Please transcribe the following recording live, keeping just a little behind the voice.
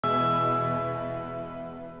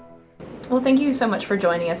Well, thank you so much for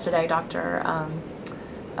joining us today, Dr.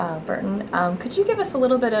 Burton. Could you give us a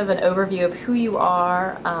little bit of an overview of who you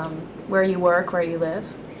are, where you work, where you live?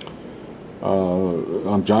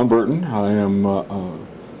 I'm John Burton. I am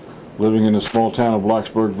living in the small town of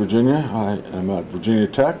Blacksburg, Virginia. I am at Virginia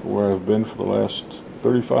Tech, where I've been for the last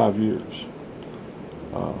 35 years.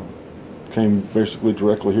 Came basically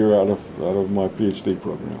directly here out of my PhD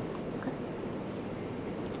program.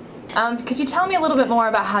 Okay. Could you tell me a little bit more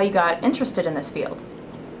about how you got interested in this field?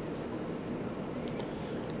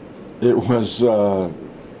 It was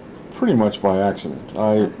pretty much by accident.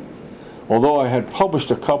 Although I had published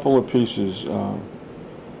a couple of pieces,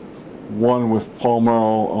 one with Paul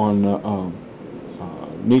Merrill on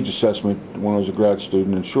needs assessment when I was a grad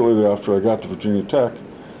student, and shortly thereafter I got to Virginia Tech.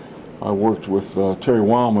 I worked with Terry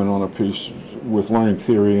Wildman on a piece with learning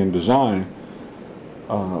theory and design,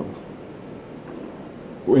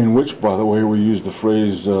 in which, by the way, we used the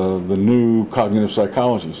phrase the new cognitive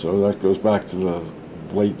psychology, so that goes back to the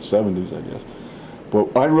late 70s, I guess.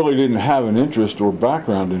 But I really didn't have an interest or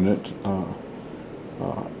background in it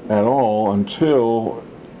at all until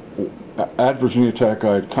at Virginia Tech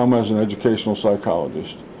I had come as an educational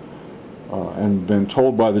psychologist and been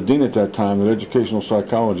told by the dean at that time that educational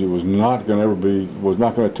psychology was not going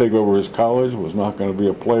to take over his college, was not going to be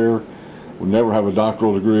a player, would never have a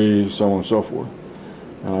doctoral degree, so on and so forth.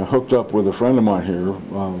 And I hooked up with a friend of mine here,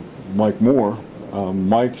 Mike Moore.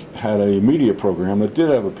 Mike had a media program that did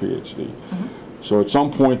have a PhD. Mm-hmm. So at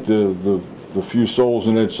some point the few souls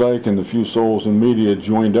in Ed Psych and the few souls in media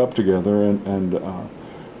joined up together, and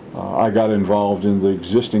I got involved in the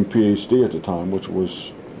existing PhD at the time, which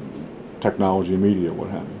was technology, media, what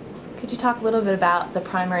have you. Could you talk a little bit about the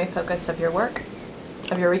primary focus of your work,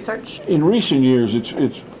 of your research? In recent years,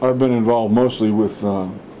 I've been involved mostly with,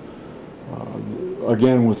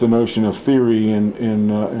 again, with the notion of theory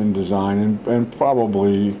in design, and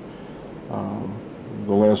probably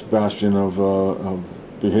the last bastion of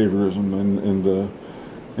behaviorism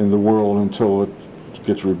in the world until it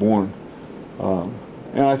gets reborn.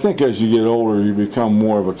 And I think as you get older, you become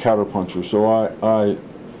more of a counterpuncher. So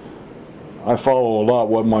I follow a lot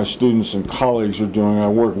what my students and colleagues are doing. I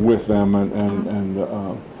work with them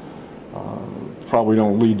and probably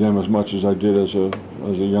don't lead them as much as I did as a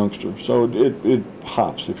youngster. So it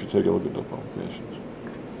hops if you take a look at the publications.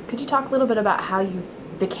 Could you talk a little bit about how you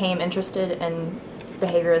became interested in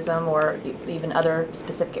behaviorism or even other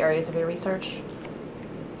specific areas of your research?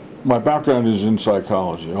 My background is in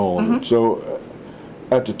psychology, all of it. So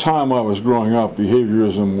at the time I was growing up,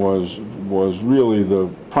 behaviorism was really the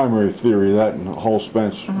primary theory. That and Hall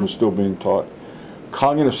Spence was still being taught.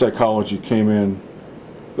 Cognitive psychology came in.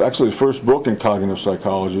 Actually, the first book in cognitive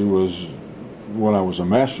psychology was when I was a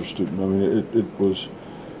master's student. I mean,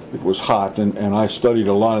 it was hot, and I studied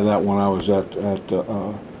a lot of that when I was at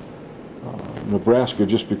Nebraska,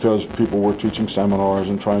 just because people were teaching seminars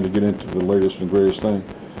and trying to get into the latest and greatest thing.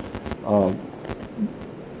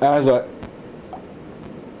 As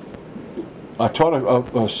I taught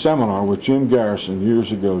a seminar with Jim Garrison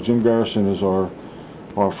years ago. Jim Garrison is our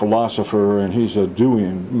philosopher, and he's a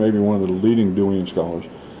Deweyan, maybe one of the leading Deweyan scholars.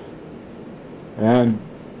 And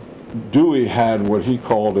Dewey had what he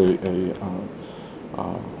called a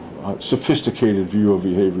sophisticated view of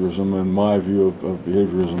behaviorism, and my view of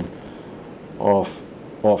behaviorism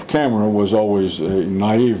off camera was always a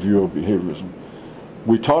naive view of behaviorism.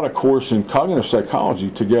 We taught a course in cognitive psychology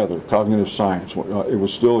together, cognitive science. It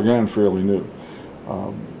was still, again, fairly new.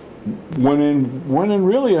 Went in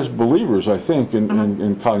really as believers, I think,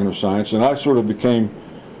 in cognitive science, and I sort of became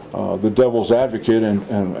the devil's advocate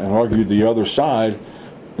and argued the other side.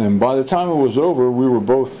 And by the time it was over, we were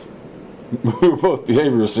both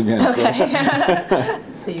behaviorists again. Okay.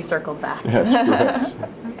 So you circled back. That's correct.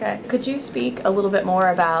 Okay. Could you speak a little bit more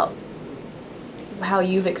about how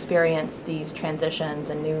you've experienced these transitions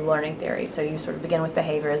and new learning theory? So you sort of begin with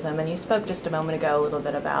behaviorism, and you spoke just a moment ago a little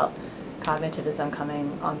bit about cognitivism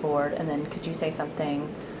coming on board, and then could you say something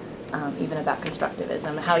even about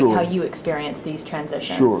constructivism, how you experience these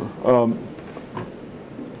transitions? Sure.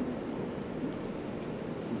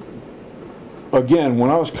 Again, when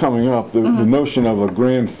I was coming up, the notion of a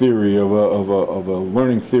grand theory, of a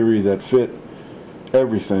learning theory that fit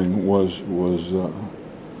everything was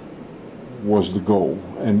the goal.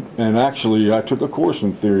 And actually, I took a course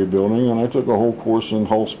in theory building, and I took a whole course in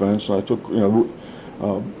Hall Spence. I took,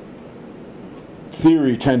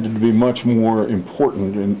 theory tended to be much more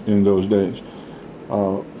important in those days.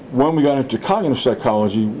 When we got into cognitive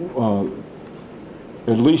psychology,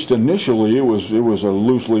 at least initially, it was a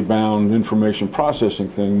loosely bound information processing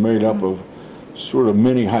thing made up of sort of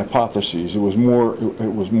mini hypotheses. It was more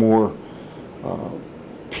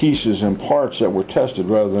pieces and parts that were tested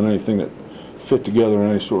rather than anything that fit together in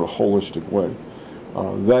any sort of holistic way.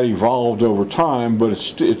 That evolved over time, but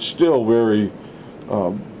it's still very,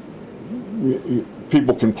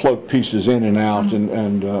 people can plug pieces in and out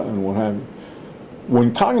and what have you.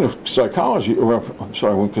 When cognitive psychology, or I'm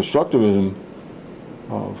sorry, when constructivism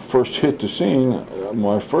first hit the scene,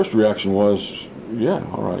 my first reaction was, yeah,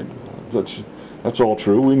 all right, that's all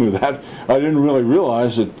true. We knew that. I didn't really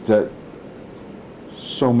realize that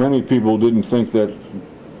so many people didn't think that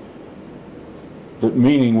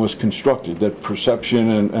meaning was constructed, that perception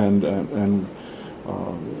and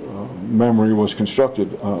memory was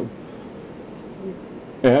constructed.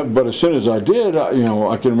 But as soon as I did, I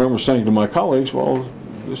can remember saying to my colleagues, well,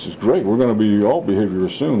 this is great. We're going to be all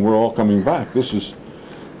behaviorists soon. We're all coming back. This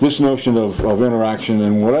notion of interaction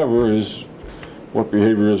and whatever is what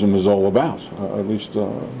behaviorism is all about, at least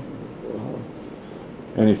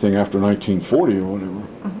anything after 1940 or whatever.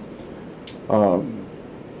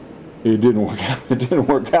 It didn't work out. It didn't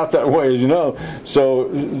work out that way, as you know. So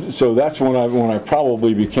that's when I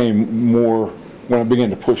probably became more, when I began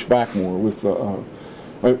to push back more with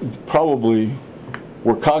probably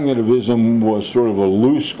where cognitivism was sort of a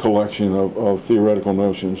loose collection of theoretical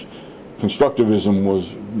notions. Constructivism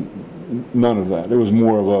was none of that. It was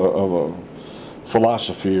more of a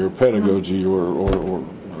philosophy or pedagogy or I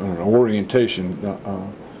don't know, orientation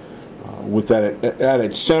with that at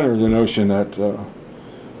its center, the notion that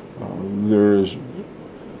there is,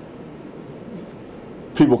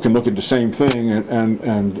 people can look at the same thing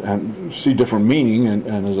and see different meaning,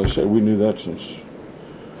 and as I said, we knew that since,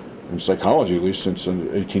 in psychology at least, since the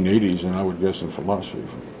 1880s, and I would guess in philosophy.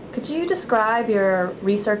 Could you describe your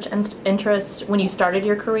research interest when you started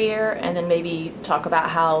your career, and then maybe talk about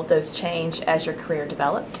how those changed as your career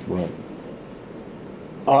developed? Right.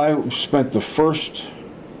 I spent the first,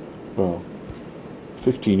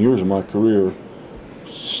 15 years of my career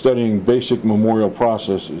studying basic memorial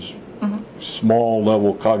processes, small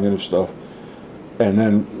level cognitive stuff, and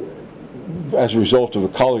then as a result of a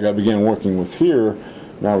colleague I began working with here,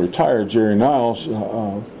 now retired, Jerry Niles,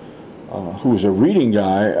 who was a reading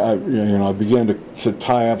guy, I began to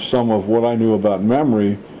tie up some of what I knew about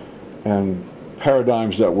memory and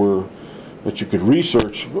paradigms that you could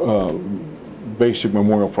research basic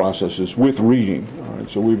memorial processes with reading. All right,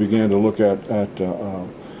 so we began to look at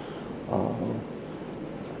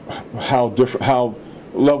how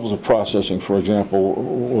levels of processing, for example,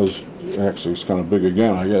 was actually, it's kind of big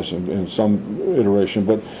again, I guess, in some iteration,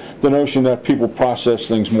 but the notion that people process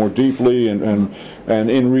things more deeply, and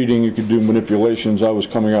in reading you could do manipulations. I was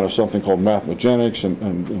coming out of something called mathematics,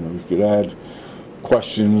 and you could add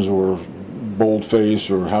questions or boldface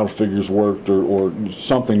or how figures worked or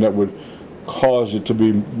something that would cause it to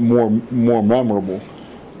be more memorable.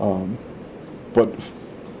 But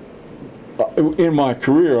in my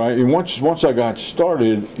career, once I got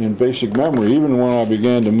started in basic memory, even when I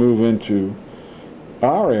began to move into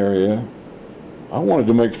our area, I wanted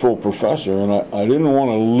to make full professor, and I didn't want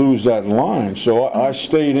to lose that line. So I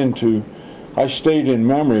stayed in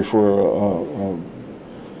memory for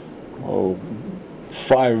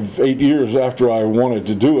 5-8 years after I wanted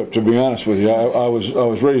to do it. To be honest with you, I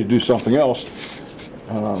was ready to do something else.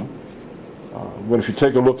 But if you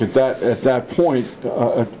take a look at that point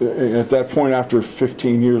after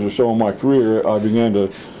 15 years or so in my career, I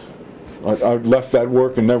left that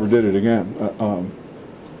work and never did it again.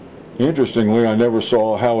 Interestingly, I never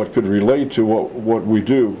saw how it could relate to what we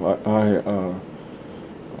do.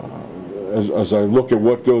 As I look at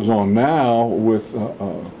what goes on now with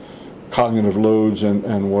cognitive loads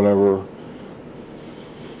and whatever,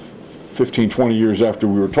 15-20 years after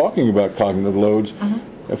we were talking about cognitive loads,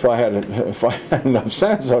 if I had enough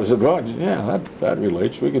sense, I would say, well, yeah, that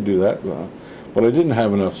relates. We could do that. But I didn't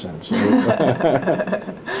have enough sense, and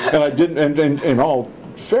I didn't. And in all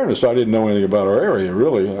fairness, I didn't know anything about our area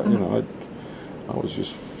really. I was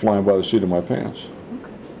just flying by the seat of my pants.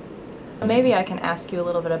 Okay. Maybe I can ask you a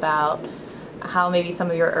little bit about how maybe some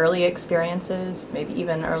of your early experiences, maybe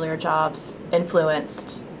even earlier jobs,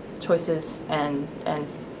 influenced choices and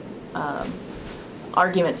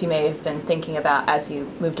arguments you may have been thinking about as you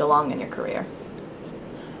moved along in your career.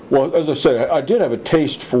 Well, as I say, I did have a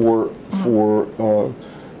taste for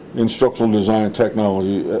instructional design and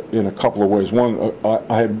technology in a couple of ways. One,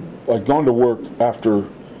 I'd gone to work after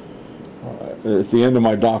at the end of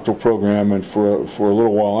my doctoral program, and for a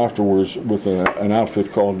little while afterwards with an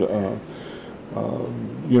outfit called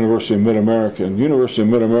University of Mid-America. And University of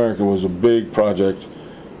Mid-America was a big project,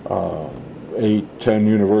 8-10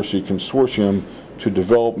 university consortium to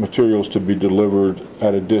develop materials to be delivered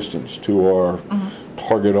at a distance to our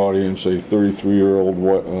target audience, a 33-year-old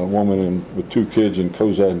woman with 2 kids in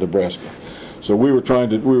Cozad, Nebraska. So we were trying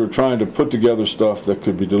to put together stuff that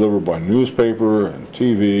could be delivered by newspaper and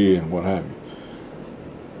TV and what have you.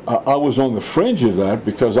 I was on the fringe of that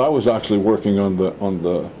because I was actually working on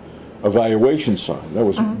the evaluation side. That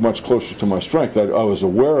was much closer to my strength. I was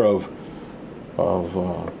aware of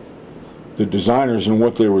the designers and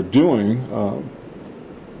what they were doing.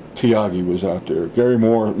 Tiagi was out there. Gary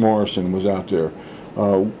Morrison was out there.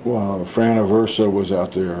 Fran Aversa was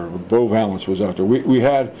out there. Bo Valance was out there. We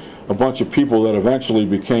had a bunch of people that eventually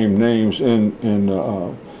became names in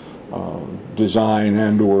design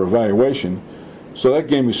and or evaluation. So that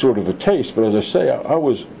gave me sort of a taste. But as I say, I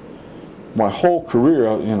was my whole career,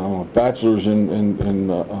 you know, a bachelor's in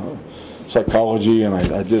psychology, and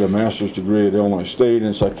I did a master's degree at Illinois State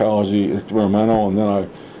in psychology, experimental, and then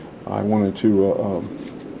I went into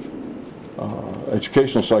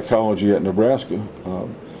educational psychology at Nebraska.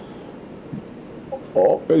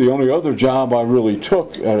 The only other job I really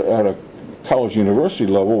took at a college university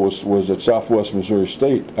level was at Southwest Missouri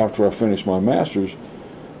State after I finished my master's.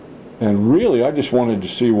 And really, I just wanted to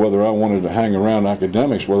see whether I wanted to hang around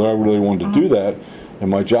academics, whether I really wanted to do that. And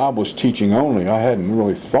my job was teaching only. I hadn't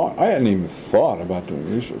even thought about doing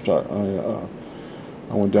research. I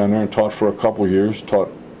went down there and taught for a couple of years, taught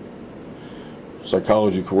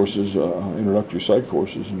psychology courses, introductory psych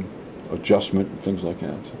courses, and adjustment and things like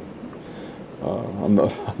that. I'm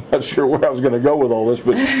not sure where I was going to go with all this,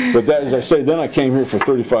 but that, as I say, then I came here for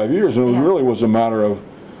 35 years, and it really was a matter of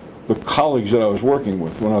the colleagues that I was working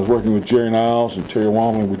with. When I was working with Jerry Niles and Terry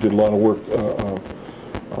Wallman, we did a lot of work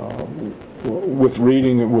with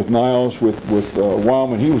reading, with Niles, with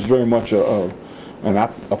Wallman. He was very much an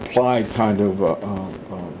applied kind of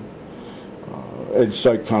ed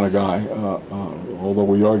psych kind of guy, although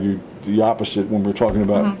we argued the opposite when we were talking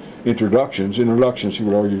about introductions. Introductions, he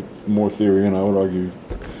would argue more theory, and I would argue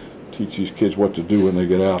teach these kids what to do when they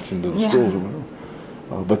get out into the schools or whatever.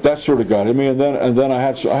 But that sort of got at me, and then I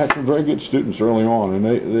had some very good students early on, and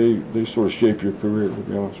they sort of shape your career, to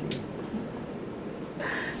be honest with you.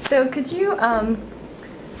 So could you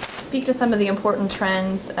speak to some of the important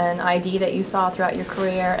trends and ID that you saw throughout your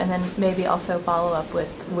career, and then maybe also follow up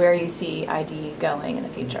with where you see ID going in the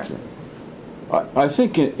future? Okay. I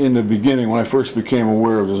think in the beginning, when I first became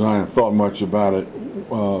aware of design and thought much about it,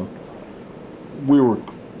 we were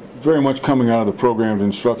very much coming out of the programmed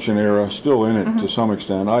instruction era, still in it to some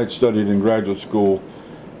extent. I had studied in graduate school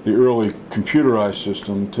the early computerized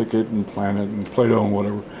system, Ticket and Planet and Plato and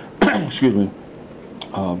whatever, excuse me.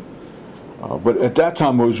 But at that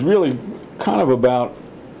time it was really kind of about,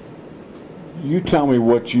 you tell me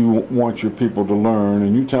what you want your people to learn,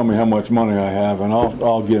 and you tell me how much money I have, and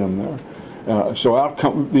I'll get them there. So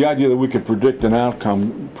outcome, the idea that we could predict an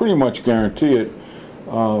outcome, pretty much guarantee it,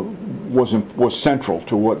 was central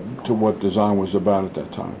to what design was about at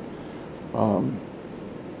that time.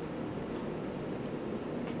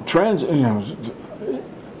 Trends, you know,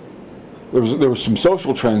 there was some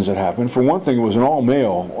social trends that happened. For one thing, it was an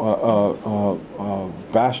all-male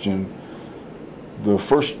bastion. The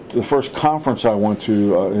first conference I went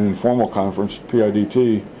to, an informal conference,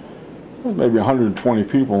 PIDT, maybe 120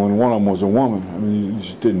 people, and one of them was a woman. I mean, you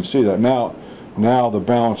just didn't see that. Now the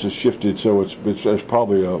balance has shifted, so it's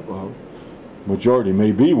probably a majority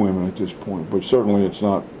may be women at this point, but certainly it's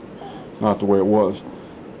not the way it was.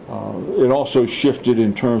 It also shifted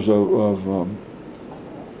in terms of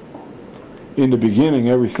in the beginning,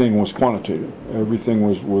 everything was quantitative. Everything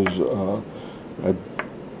was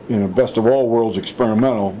in a best of all worlds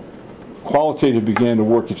experimental. Qualitative began to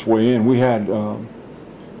work its way in. We had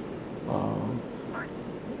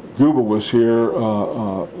Guba was here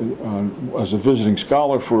as a visiting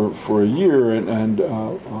scholar for a year, and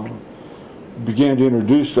began to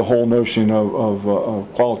introduce the whole notion of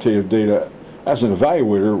qualitative data as an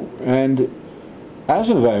evaluator. And as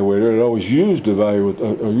an evaluator, it always used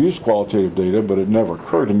qualitative data, but it never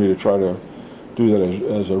occurred to me to try to do that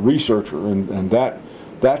as a researcher. And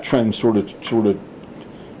that trend sort of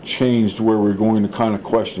changed where we're going, the kind of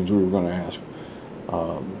questions we were going to ask.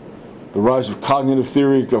 The rise of cognitive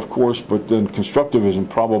theory, of course, but then constructivism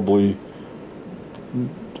probably,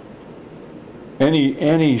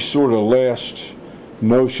 any sort of last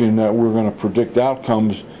notion that we're going to predict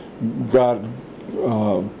outcomes got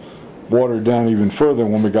watered down even further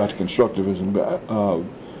when we got to constructivism.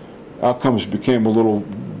 Outcomes became a little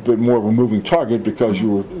bit more of a moving target, because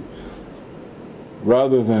you were,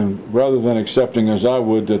 rather than accepting, as I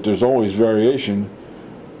would, that there's always variation,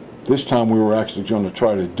 this time we were actually going to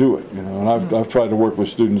try to do it, you know. And I've tried to work with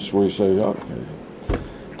students where you say, okay,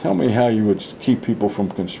 tell me how you would keep people from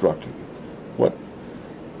constructing.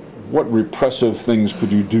 what repressive things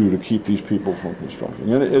could you do to keep these people from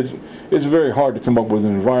constructing? And it's very hard to come up with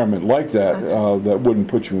an environment like that that wouldn't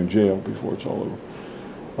put you in jail before it's all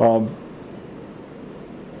over.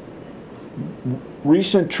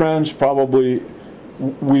 Recent trends, probably,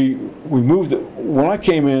 we moved when I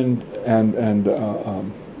came in and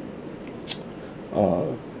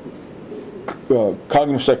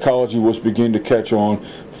cognitive psychology was beginning to catch on.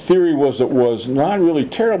 Theory was not really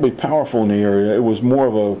terribly powerful in the area. It was more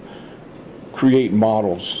of a create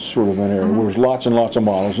models sort of an area where there's lots and lots of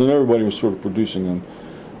models, and everybody was sort of producing them.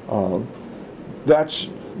 That's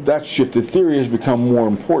shifted. Theory has become more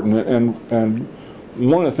important, and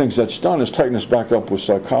one of the things that's done is tighten us back up with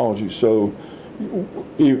psychology. So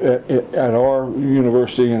at our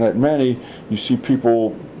university and at many, you see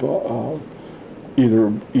people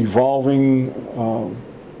either evolving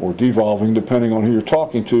or devolving, depending on who you're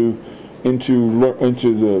talking to, into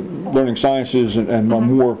the learning sciences and a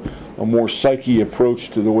more psyche approach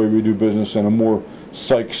to the way we do business, and a more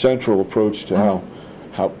psych-central approach to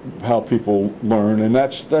how people learn. And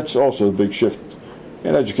that's also a big shift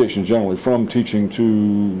in education generally, from teaching to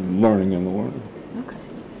learning and the learning. Okay.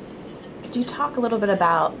 Could you talk a little bit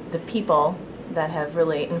about the people that have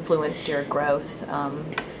really influenced your growth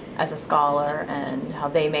as a scholar, and how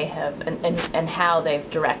they may have, and how they've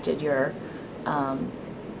directed your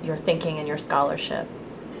thinking and your scholarship,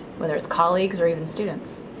 whether it's colleagues or even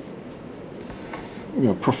students? You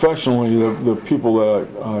know, professionally, the people that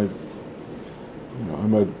I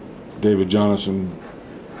met David Jonathan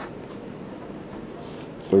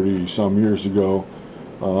 30-some years ago,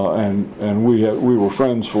 and we were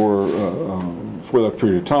friends for that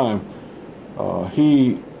period of time.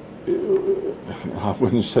 I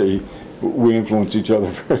wouldn't say we influenced each other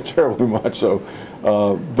very terribly much, so,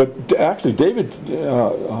 but actually David,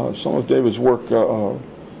 some of David's work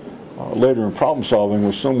later in problem solving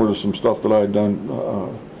was similar to some stuff that I had done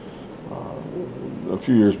a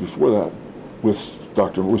few years before that with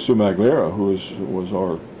Sue Magliera, who was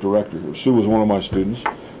our director. Sue was one of my students,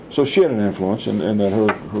 so she had an influence, and that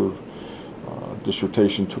her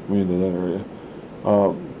dissertation took me into that area.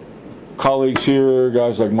 Colleagues here,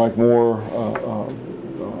 guys like Mike Moore,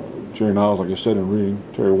 Jerry Niles, like I said, in reading,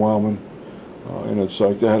 Terry Wildman, and it's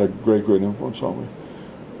like they had a great influence on me.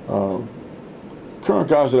 Current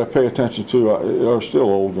guys that I pay attention to are still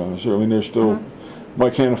old guys. I mean, they're still,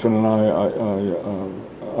 Mike Hannafin and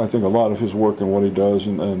I think a lot of his work and what he does,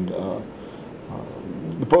 and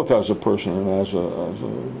both as a person and as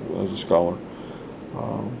a scholar.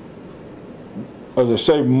 As I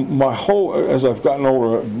say, as I've gotten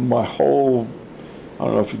older, I don't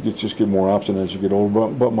know if you could just get more obstinate as you get older,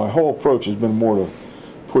 but my whole approach has been more to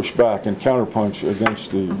push back and counterpunch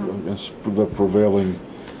against the prevailing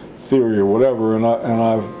theory or whatever, and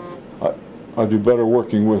I do better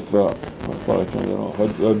working with. I thought I turned that off. I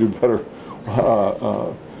do better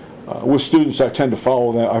with students. I tend to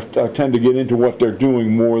follow them. I tend to get into what they're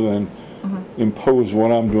doing more than impose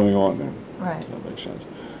what I'm doing on them. Right. If that makes sense.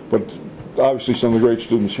 But obviously, some of the great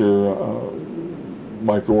students here,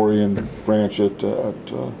 Mike Ori and Branch at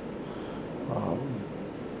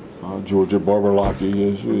Georgia, Barbara Lockey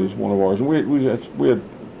is one of ours, and we had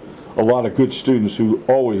a lot of good students who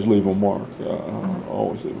always leave a mark.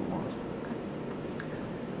 Always leave a mark.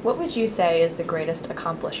 What would you say is the greatest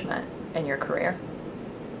accomplishment in your career?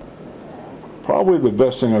 Probably the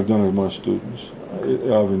best thing I've done with my students.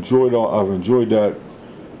 I've enjoyed that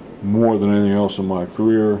more than anything else in my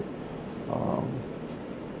career.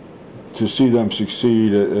 To see them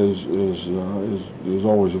succeed is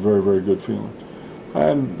always a very, very good feeling.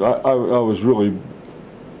 And I was really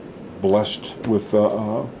blessed with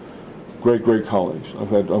great colleagues.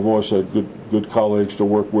 I've always had good colleagues to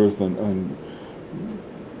work with, and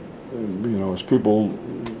you know, as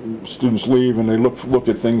students leave and they look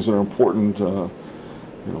at things that are important.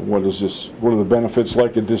 You know, what are the benefits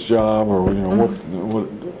like at this job, or you know,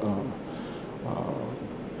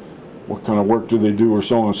 what kind of work do they do, or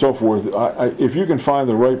so on and so forth. If you can find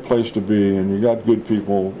the right place to be and you got good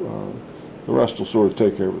people, the rest will sort of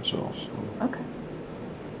take care of itself. So. Okay.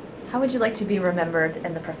 How would you like to be remembered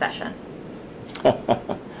in the profession?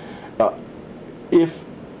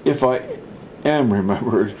 If I am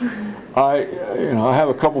remembered, I have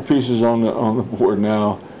a couple pieces on the board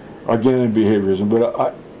now, again in behaviorism,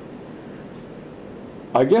 but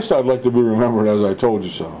I guess I'd like to be remembered as I told you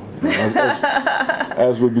so. You know,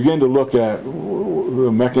 as we begin to look at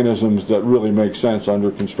the mechanisms that really make sense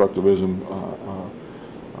under constructivism,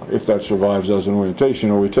 if that survives as an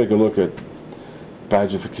orientation, or we take a look at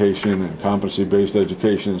badgification and competency-based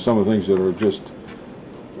education and some of the things that are just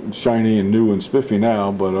shiny and new and spiffy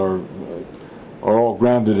now, but are all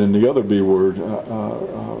grounded in the other B word.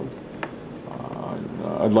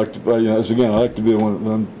 I'd like to, I like to be the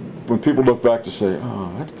one, when people look back to say,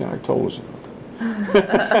 oh, that guy told us about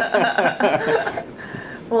that.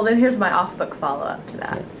 Well, then here's my off-book follow-up to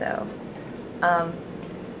that. Okay. So,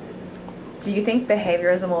 do you think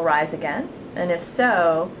behaviorism will rise again? And if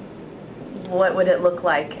so, what would it look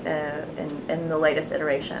like in the latest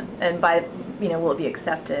iteration? And by, will it be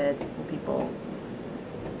accepted? Will people?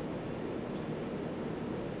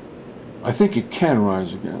 I think it can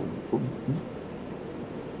rise again.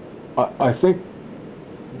 I think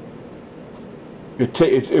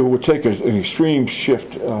it would take an extreme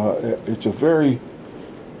shift. It's a very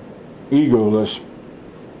egoless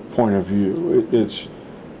point of view.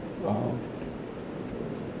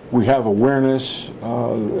 We have awareness,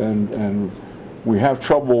 and we have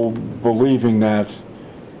trouble believing that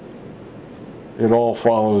it all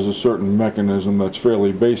follows a certain mechanism that's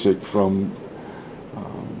fairly basic, from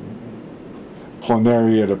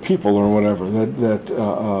planaria to people or whatever, that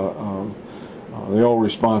they all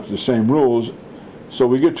respond to the same rules. So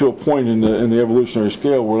we get to a point in the evolutionary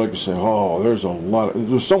scale where, like I say, oh, there's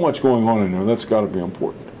so much going on in there. That's got to be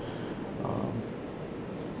important.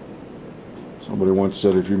 Somebody once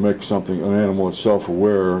said, if you make an animal that's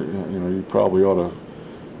self-aware, you probably ought to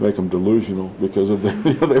make them delusional, because if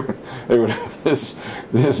they would have this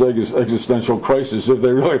existential crisis if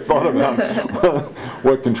they really thought about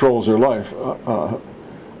what controls their life.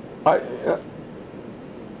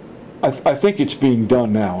 I think it's being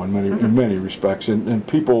done now in many respects, and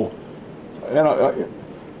people, all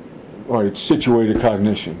right, situated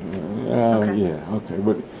cognition. Okay. Yeah, okay,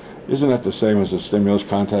 but isn't that the same as a stimulus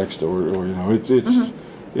context, or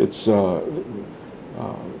it's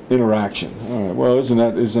interaction? All right, well, isn't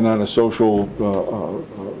that a social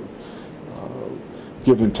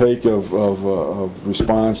give and take of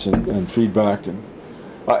response and feedback? And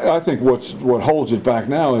I think what holds it back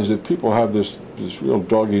now is that people have this real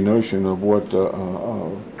doggy notion of what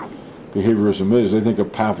behaviorism is. They think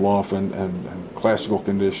of Pavlov and classical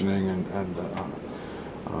conditioning and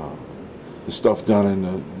the stuff done in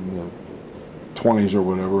the 20s or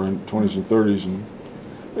whatever, in 20s and 30s, and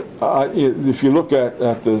if you look at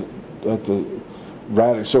the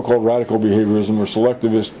so-called radical behaviorism or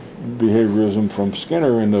selectivist behaviorism from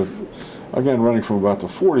Skinner again, running from about the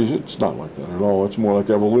 40s, it's not like that at all. It's more like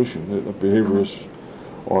evolution. The behaviorists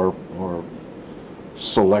are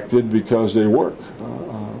selected because they work.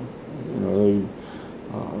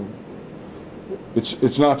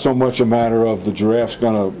 It's not so much a matter of the giraffe's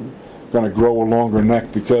going to grow a longer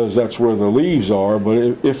neck because that's where the leaves are, but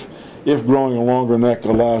if growing a longer neck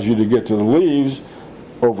allows you to get to the leaves,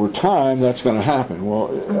 over time that's going to happen. Well,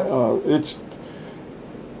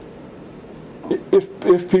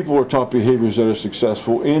 if people are taught behaviors that are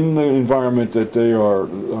successful in the environment that they are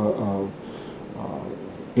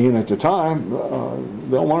in at the time,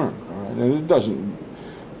 they'll learn. Right? And it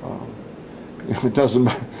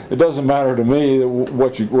doesn't matter to me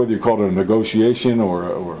whether you call it a negotiation or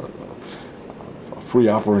a free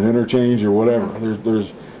operant interchange or whatever.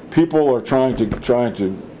 There's people are trying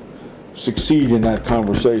to succeed in that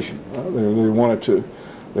conversation.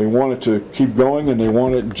 They want it to keep going, and they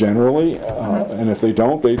want it generally, and if they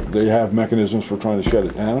don't, they have mechanisms for trying to shut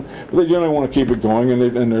it down. But they generally want to keep it going, and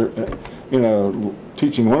they're in a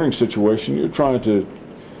teaching learning situation, you're trying to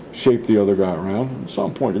shape the other guy around. At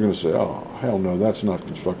some point, you're going to say, "Oh, hell no, that's not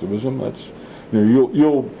constructivism. That's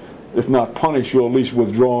you'll if not punish, you'll at least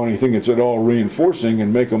withdraw anything that's at all reinforcing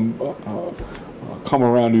and make them come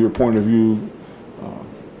around to your point of view."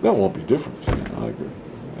 That will be different. I agree.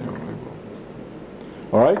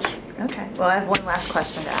 All right? Okay. Well, I have one last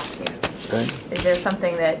question to ask you. Okay. Is there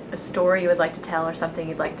a story you would like to tell or something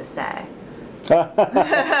you'd like to say that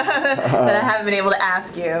I haven't been able to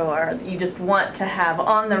ask you, or you just want to have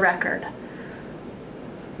on the record?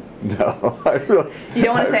 No, I really. You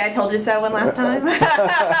don't want to say "I told you so" one last time?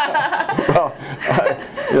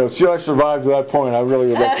 Well, should I survive to that point, I really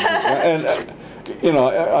would like to. And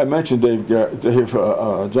I mentioned Dave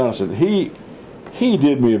Johnson. He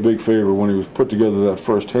did me a big favor when he was put together that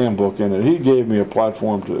first handbook, and he gave me a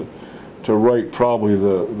platform to write probably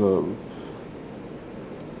the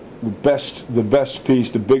best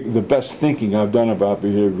piece, the best thinking I've done about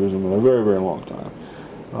behaviorism in a very, very long time.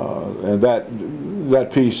 And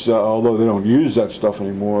that piece, although they don't use that stuff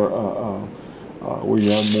anymore, we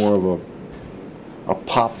have more of a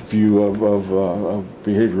pop view of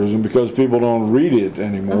behaviorism because people don't read it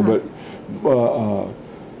anymore. But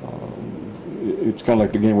it's kind of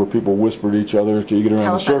like the game where people whisper to each other till you get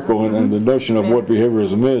around the circle, and the notion of what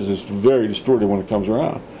behaviorism is very distorted when it comes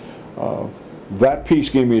around. that piece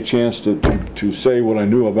gave me a chance to say what I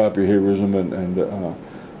knew about behaviorism, and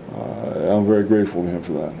I'm very grateful to him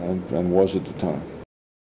for that, and was at the time.